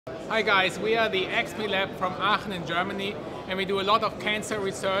Hi guys, we are the ExMI lab from Aachen in Germany, and we do a lot of cancer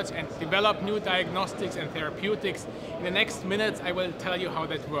research and develop new diagnostics and therapeutics. In the next minutes I will tell you how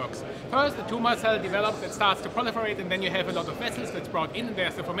that works. First, the tumor cell develops, it starts to proliferate, and then you have a lot of vessels that's brought in, and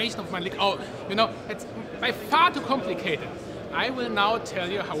there's the formation of my it's by far too complicated. I will now tell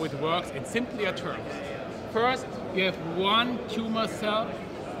you how it works in simpler terms. First, you have one tumor cell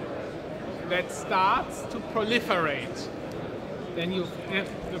that starts to proliferate. Then you have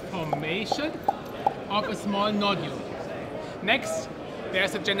the formation of a small nodule. Next,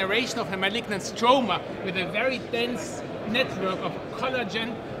 there's a generation of a malignant stroma with a very dense network of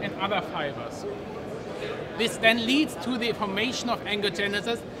collagen and other fibers. This then leads to the formation of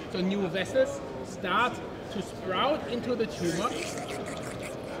angiogenesis, so new vessels start to sprout into the tumor,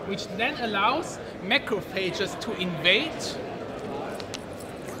 which then allows macrophages to invade.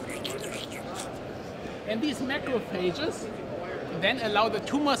 And these macrophages then allow the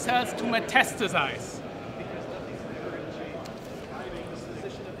tumor cells to metastasize.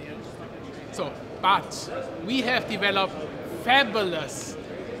 But we have developed fabulous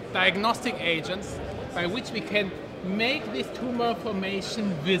diagnostic agents by which we can make this tumor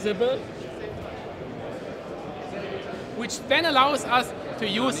formation visible, which then allows us to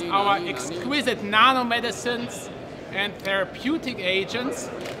use our exquisite nanomedicines and therapeutic agents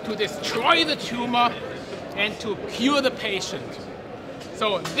to destroy the tumor and to cure the patient.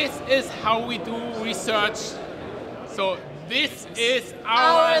 So this is how we do research. So this is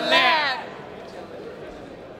our lab.